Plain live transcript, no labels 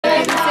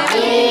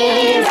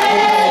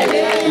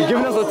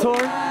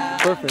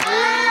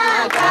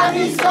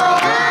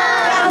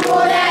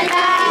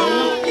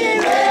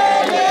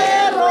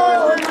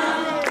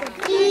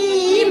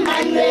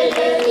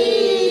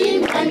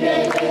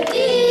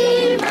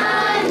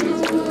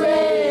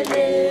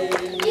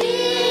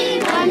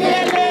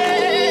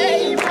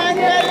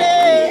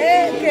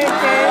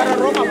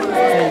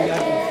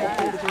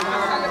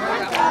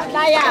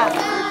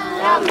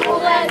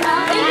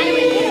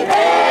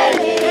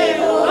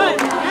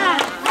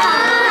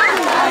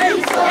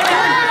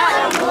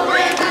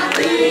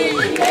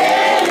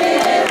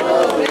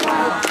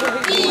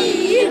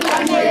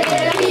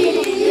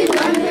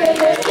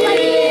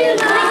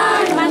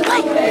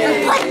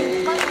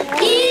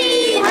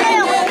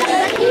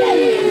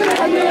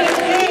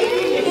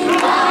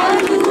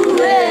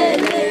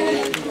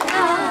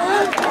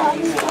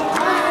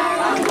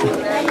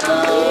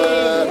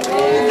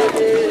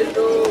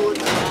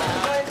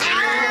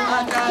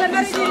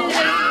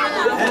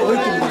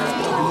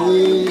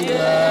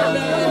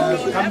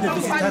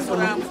welcome the visitors or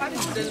not?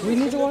 We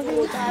need to walk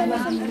in.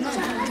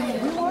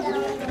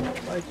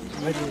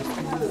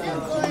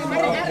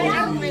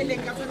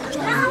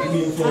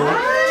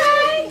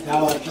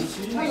 How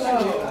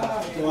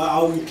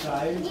we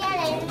try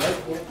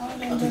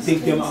to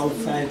take them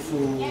outside for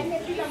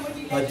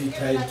what we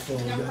try for.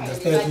 You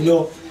understand? You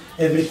know,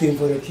 everything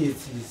for the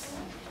kids is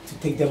to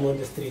take them on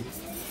the street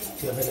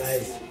to have a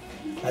nice.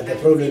 But the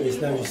problem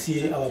is now you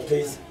see our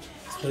place,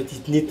 but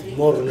it needs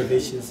more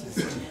renovations.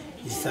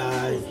 It's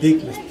a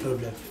big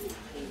problem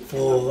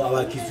for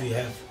our kids we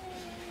have.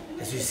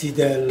 As you see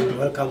them,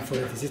 welcome for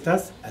the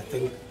visitors. I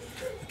think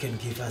you can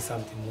give us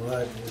something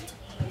more.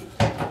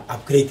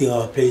 Upgrading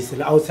our place,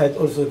 and outside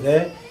also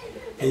there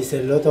is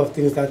a lot of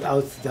things that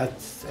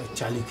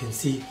actually you can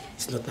see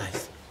it's not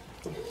nice.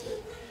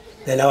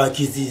 Then our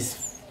kids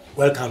is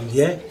welcome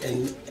here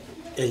and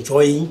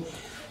enjoying.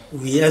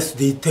 We as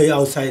they toy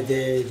outside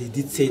there, they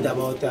did say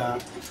about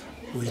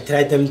we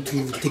try them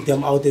to take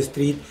them out the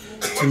street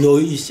to know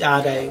each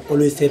other,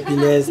 always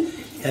happiness,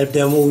 help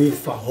them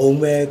with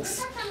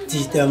homeworks,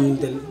 teach them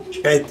the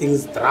bad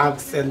things,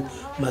 drugs, and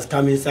must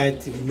come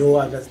inside. You know,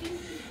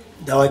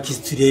 our kids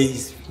today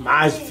is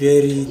much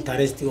very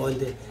interesting on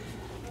the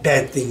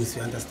bad things.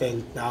 You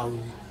understand? Now,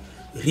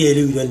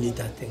 really, we don't need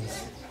that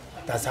things.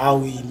 That's how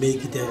we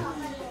make it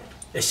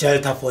a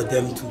shelter for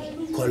them to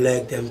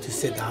collect them, to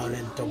sit down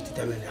and talk to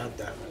them and help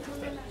them.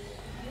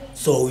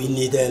 So we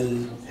need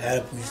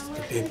help with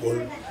the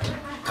people.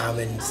 Come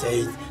and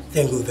say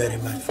thank you very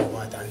much for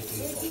what I'm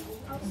doing for.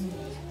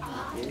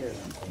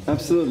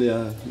 Absolutely.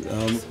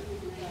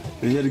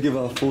 We're here to give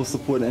our full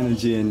support and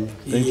energy, and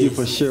thank you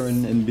for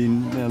sharing and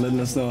being letting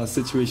us know how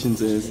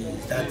situations is.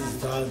 That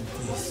is how it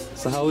is.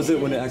 So how is it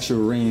when it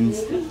actually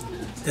rains?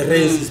 The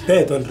rain is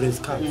bad when rain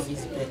comes.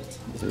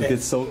 It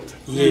gets soaked?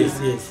 Yes,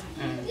 yes.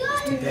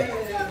 It's too bad.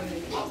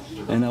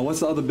 And what's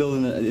the other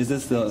building? Is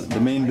this the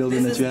main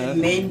building that you have? This is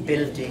the main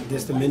building.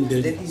 That's the main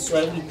building. That is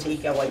why we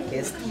take our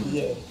guests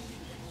here.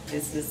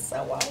 This is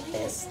our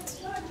best.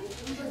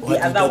 The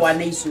other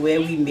one is where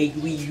we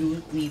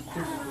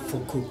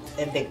cook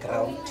at the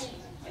ground.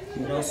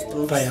 You know,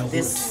 stoves.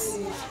 This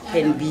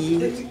can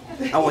be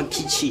our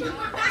kitchen.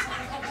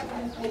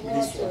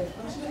 This one.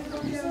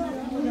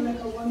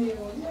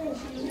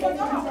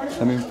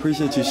 I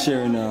appreciate you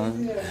sharing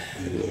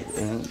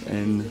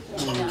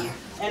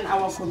and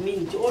our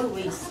community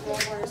always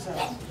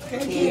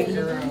came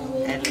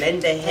and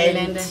lend a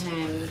hand.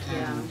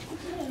 Yeah.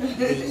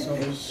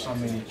 How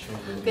many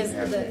children? Because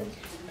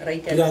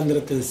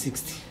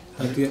 360.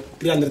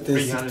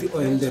 360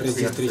 on the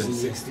registration.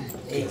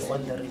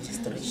 On the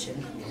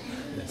registration.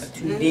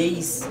 Today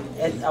is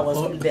at our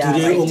school.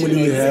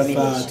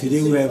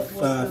 Today we have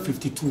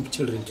 52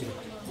 children today.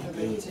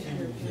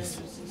 Yes.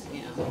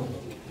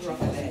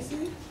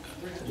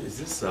 Is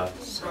this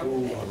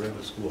school or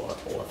regular school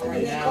or from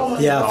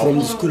Yeah, from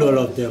the school, all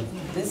of them.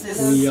 This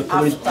is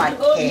after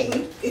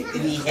care.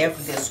 We have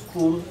the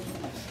school,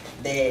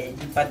 the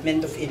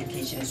Department of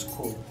Education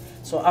school.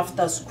 So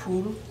after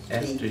school,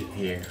 after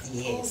here.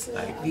 Yes,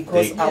 like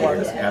because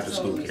after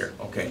school here.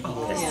 Okay.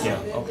 Yes.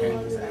 Yeah. Okay.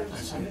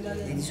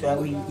 This is why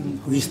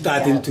we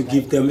starting to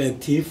give them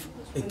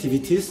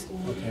activities.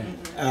 Okay.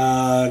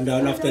 And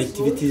then after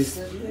activities,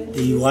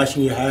 they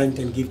washing your hand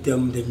and give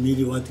them the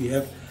meal what we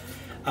have.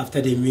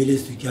 After the meal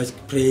is we just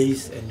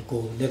praise and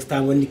go. Next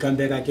time when we come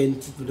back again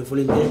to the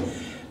following day,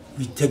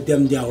 we take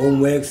them their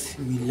homeworks,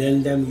 we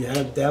learn them, we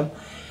help them.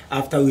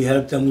 After we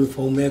help them with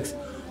homeworks,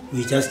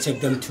 we just check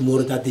them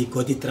tomorrow that they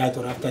got it right,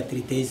 or after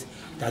 3 days,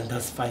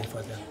 that's fine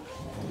for them.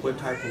 What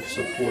type of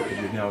support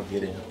are you now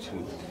getting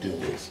to do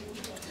this?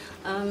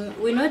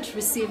 We're not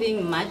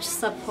receiving much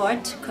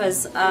support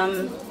because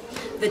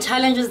the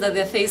challenges that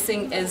they're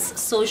facing is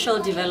social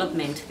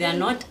development. They are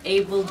not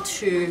able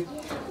to,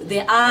 they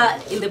are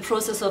in the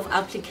process of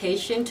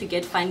application to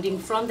get funding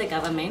from the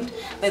government,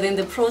 but then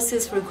the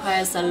process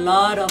requires a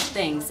lot of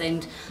things,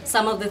 and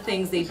some of the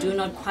things they do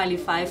not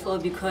qualify for,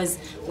 because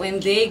when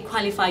they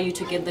qualify you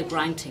to get the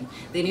granting,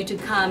 they need to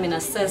come and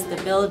assess the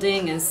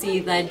building and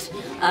see that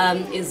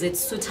is it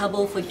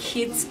suitable for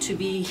kids to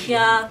be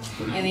here.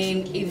 And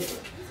then if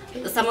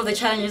some of the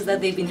challenges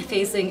that they've been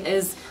facing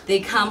is they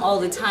come all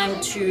the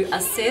time to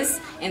assess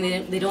and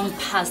they don't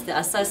pass the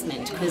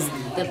assessment because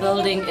the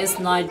building is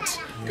not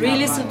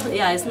really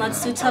it's not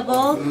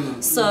suitable.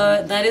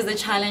 So that is the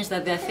challenge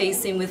that they're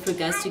facing with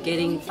regards to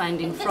getting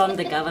funding from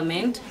the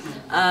government.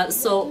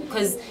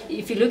 Because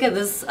if you look at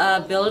this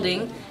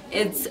building,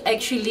 it's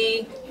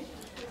actually,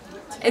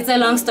 it's a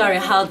long story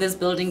how this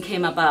building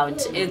came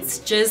about. It's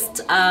just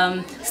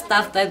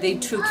stuff that they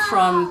took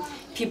from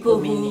people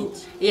who,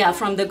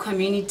 from the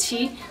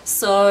community.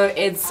 So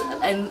it's,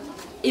 and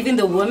even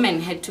the women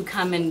had to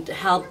come and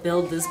help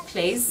build this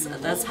place.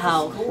 That's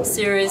how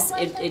serious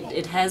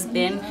it has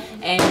been.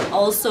 And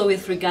also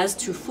with regards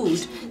to food,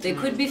 they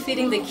could be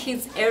feeding the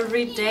kids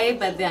every day,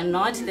 but they're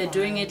not. They're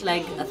doing it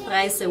like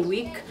thrice a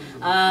week.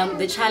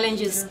 The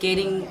challenge is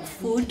getting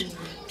food.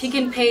 Pick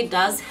n Pay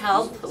does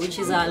help, which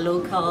is our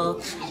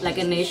local, like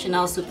a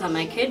national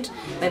supermarket,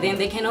 but then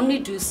they can only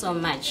do so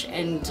much,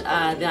 and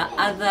there are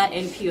other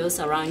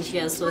NPOs around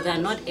here, so they're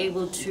not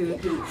able to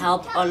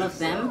help all of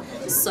them.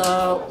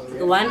 So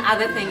one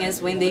other thing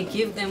is when they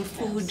give them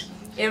food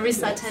every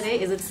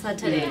Saturday, is it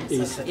Saturday?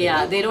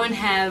 Yeah, they don't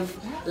have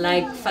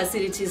like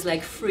facilities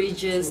like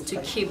fridges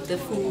to keep the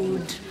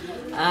food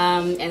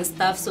and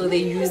stuff, so they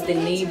use the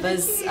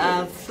neighbor's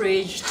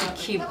fridge to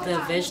keep the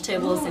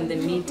vegetables and the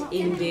meat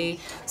in there.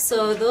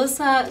 So those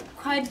are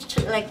quite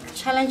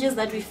challenges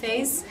that we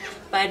face,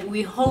 but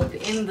we hope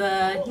in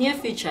the near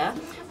future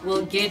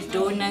we'll get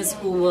donors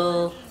who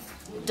will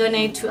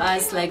donate to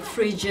us like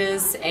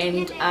fridges,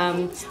 and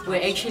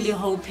we're actually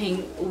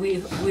hoping,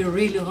 we're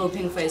really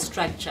hoping for a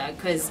structure,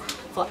 because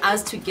for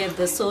us to get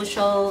the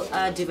social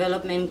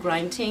development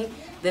granting,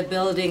 the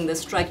building, the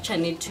structure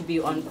need to be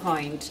on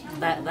point.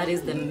 That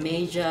is the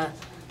major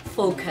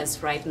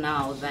focus right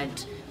now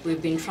that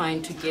we've been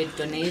trying to get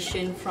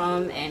donation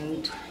from,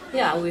 and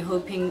yeah, we're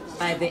hoping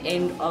by the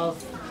end of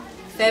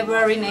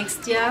February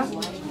next year,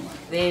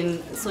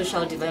 then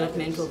social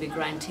development will be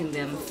granting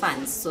them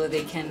funds so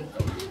they can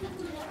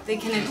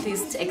at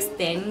least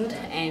extend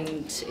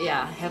and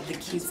yeah, have the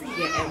kids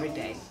here every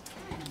day.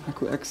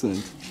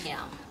 Excellent. Yeah.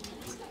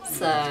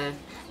 So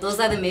those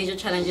are the major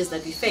challenges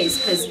that we face,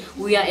 because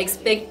we are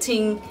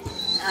expecting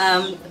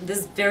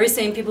these very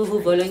same people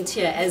who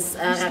volunteer, as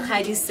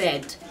Heidi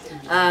said,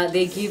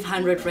 they give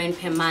 100 Rand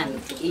per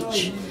month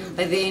each,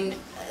 but then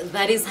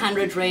that is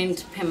 100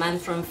 Rand per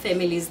month from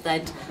families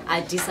that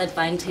are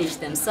disadvantaged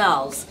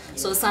themselves.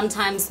 So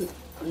sometimes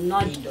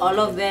not all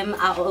of them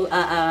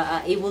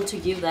are able to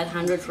give that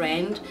 100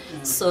 Rand.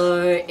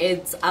 So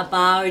it's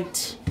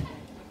about,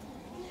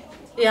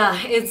 yeah,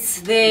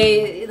 it's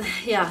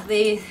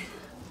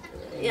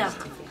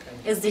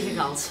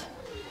difficult.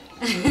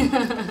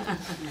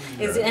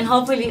 And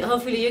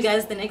hopefully you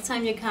guys, the next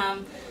time you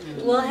come,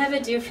 we'll have a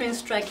different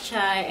structure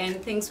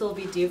and things will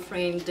be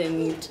different,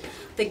 and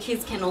the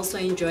kids can also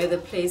enjoy the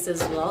place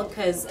as well,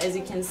 because as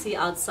you can see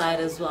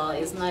outside as well,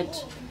 it's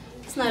not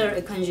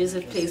a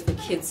conducive place for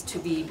kids to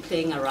be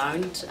playing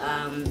around.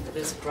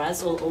 There's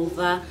grass all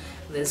over.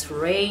 There's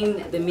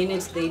rain. The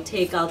minute they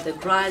take out the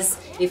grass,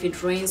 if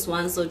it rains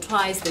once or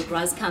twice, the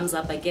grass comes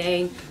up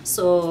again.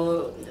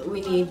 So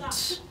we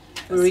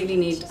really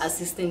need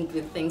assistance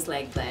with things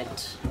like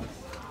that.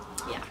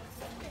 Yeah.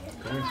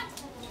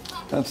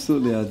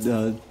 Absolutely.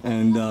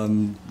 And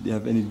do you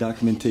have any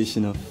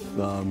documentation of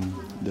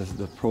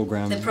the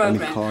program? Any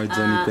cards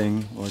or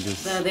anything? Or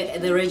just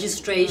the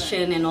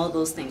registration and all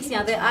those things.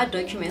 Yeah, there are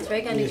documents.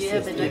 Right, Gandhi, do you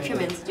have the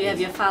documents? Do you have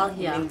your file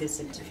here? The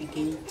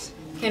certificate.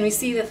 Can we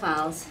see the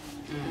files?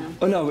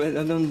 Oh no,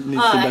 I don't need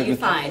to. You're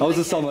fine. I was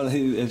just talking about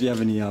if you have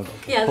any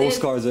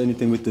postcards or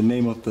anything with the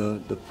name of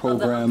the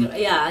program.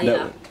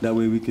 That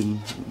way we can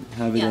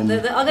have it. Yeah,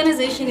 the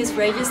organization is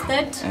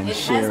registered. It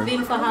has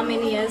been for how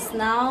many years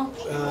now?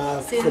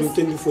 From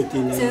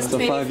 2014. Since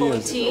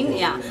 2014,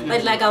 yeah.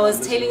 But like I was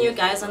telling you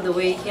guys on the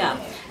way here,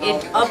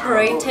 it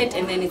operated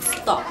and then it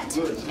stopped.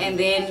 And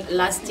then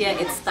last year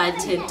it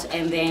started,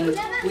 and then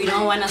we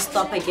don't want to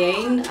stop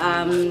again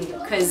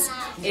because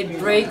it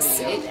breaks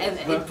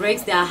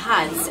their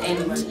hearts, and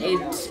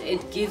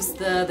it gives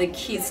the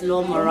kids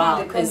low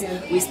morale, because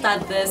we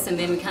start this and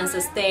then we can't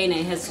sustain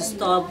and it has to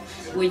stop,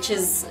 which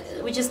is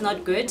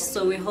not good.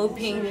 So we're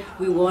hoping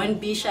we won't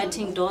be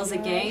shutting doors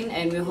again,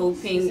 and we're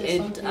hoping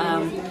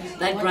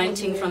that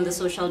granting from the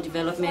social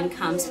development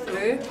comes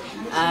through.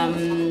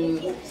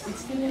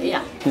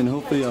 Yeah. And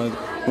hopefully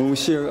when we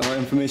share our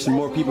information,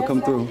 more people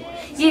come through.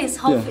 Yes,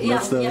 hopefully.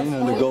 That's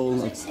the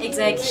goal.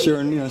 Exactly.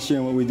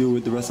 Sharing what we do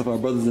with the rest of our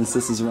brothers and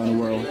sisters around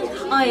the world.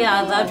 Oh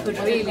yeah, that would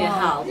really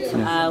help.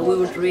 We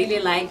would really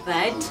like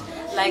that.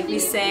 Like we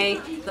say,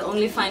 the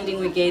only funding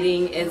we're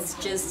getting is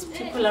just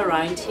people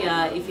around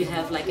here. If you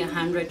have like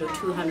 100 or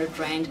 200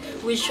 Rand,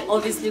 which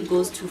obviously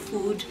goes to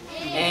food,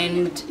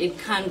 and it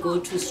can't go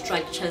to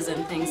structures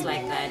and things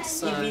like that.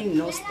 So even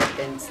no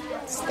stipends.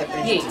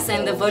 Yes,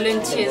 and the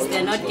volunteers,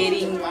 they're not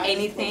getting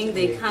anything.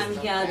 They come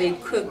here, they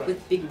cook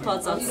with big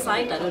pots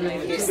outside. I don't know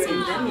if you've seen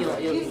them. You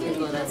can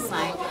go that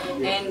side,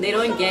 and they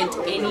don't get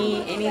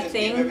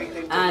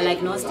anything,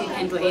 like no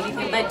stipend or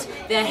anything. But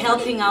they're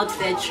helping out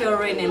their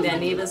children and their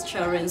neighbors'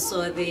 children,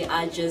 so they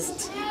are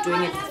just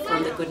doing it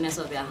from the goodness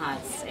of their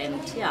hearts.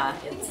 And yeah,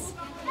 it's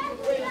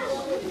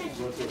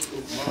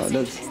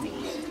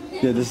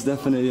that's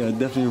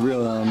definitely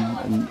real.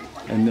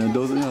 And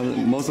those,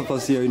 most of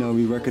us here,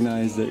 we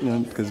recognize that,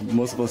 because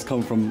most of us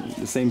come from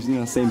the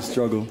same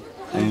struggle,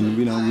 and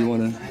we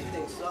want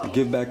to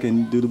give back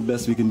and do the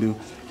best we can do.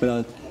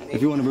 But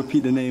if you want to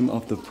repeat the name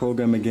of the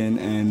program again,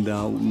 and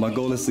my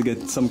goal is to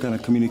get some kind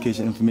of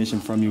communication information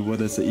from you,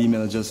 whether it's an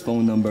email address,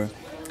 phone number.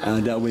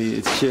 That way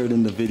it's shared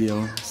in the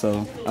video,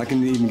 so I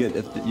can even get,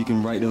 if you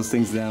can write those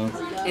things down,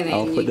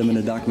 I'll put them in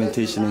the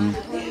documentation, and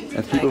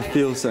if people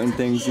feel certain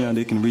things,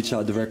 they can reach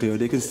out directly, or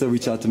they can still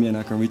reach out to me, and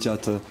I can reach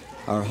out to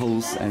our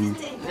hosts, and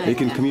they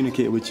can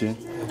communicate with you.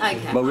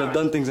 Okay. But we've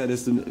done things like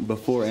this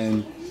before,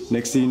 and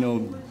next thing you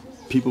know,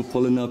 people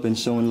pulling up and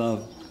showing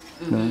love.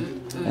 You know?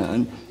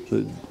 And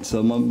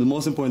so the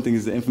most important thing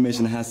is the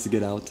information has to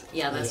get out.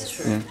 Yeah, that's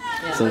true. Yeah.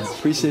 Yeah, So that's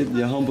appreciate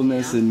your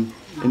humbleness and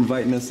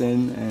inviting us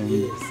in.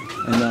 And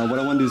what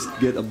I want to do is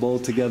get a bowl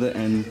together,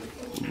 and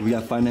we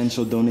got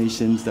financial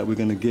donations that we're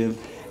going to give,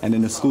 and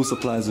then the school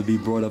supplies will be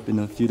brought up in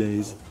a few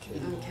days.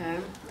 Okay,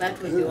 that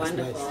would be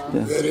wonderful.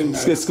 Yeah.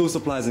 Let's get school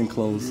supplies and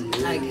clothes.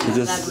 Okay,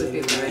 that would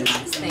be very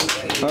nice. Thank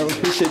you. All right, we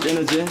appreciate the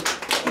energy.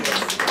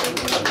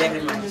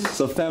 Very much.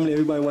 So family,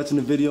 everybody watching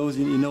the videos,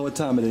 you know what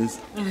time it is.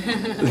 Can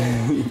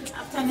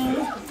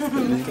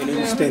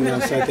you stand now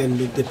so I can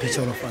make the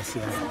picture of us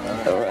here?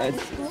 All right.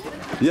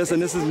 Yes,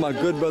 and this is my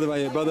good brother right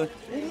here, brother.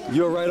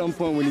 You're right on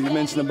point when you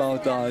mentioned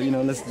about,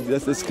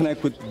 let's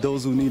connect with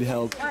those who need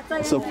help.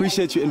 So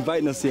appreciate you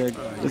inviting us here.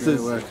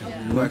 You're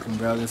welcome,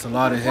 brother. There's a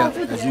lot of help,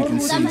 as you can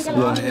see. It's a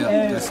lot of help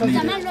that's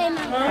needed.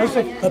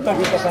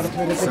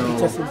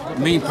 So,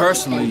 me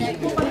personally,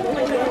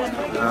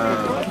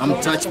 I'm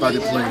touched by the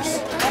place.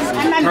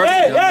 So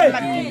personally,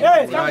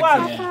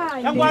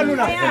 I'm gonna do what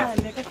I can.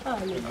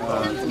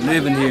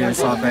 Living here in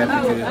South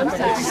Africa,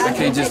 I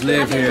can't just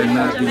live here and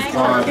not be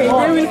part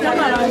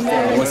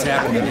of what's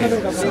happening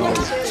here. So,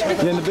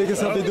 yeah, and the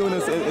biggest help they're doing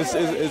is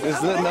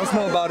letting us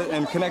know about it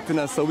and connecting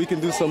us so we can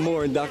do some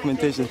more in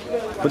documentation.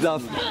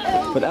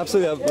 But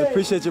absolutely, I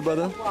appreciate you,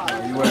 brother.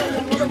 you're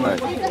welcome. You're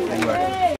welcome. You're welcome.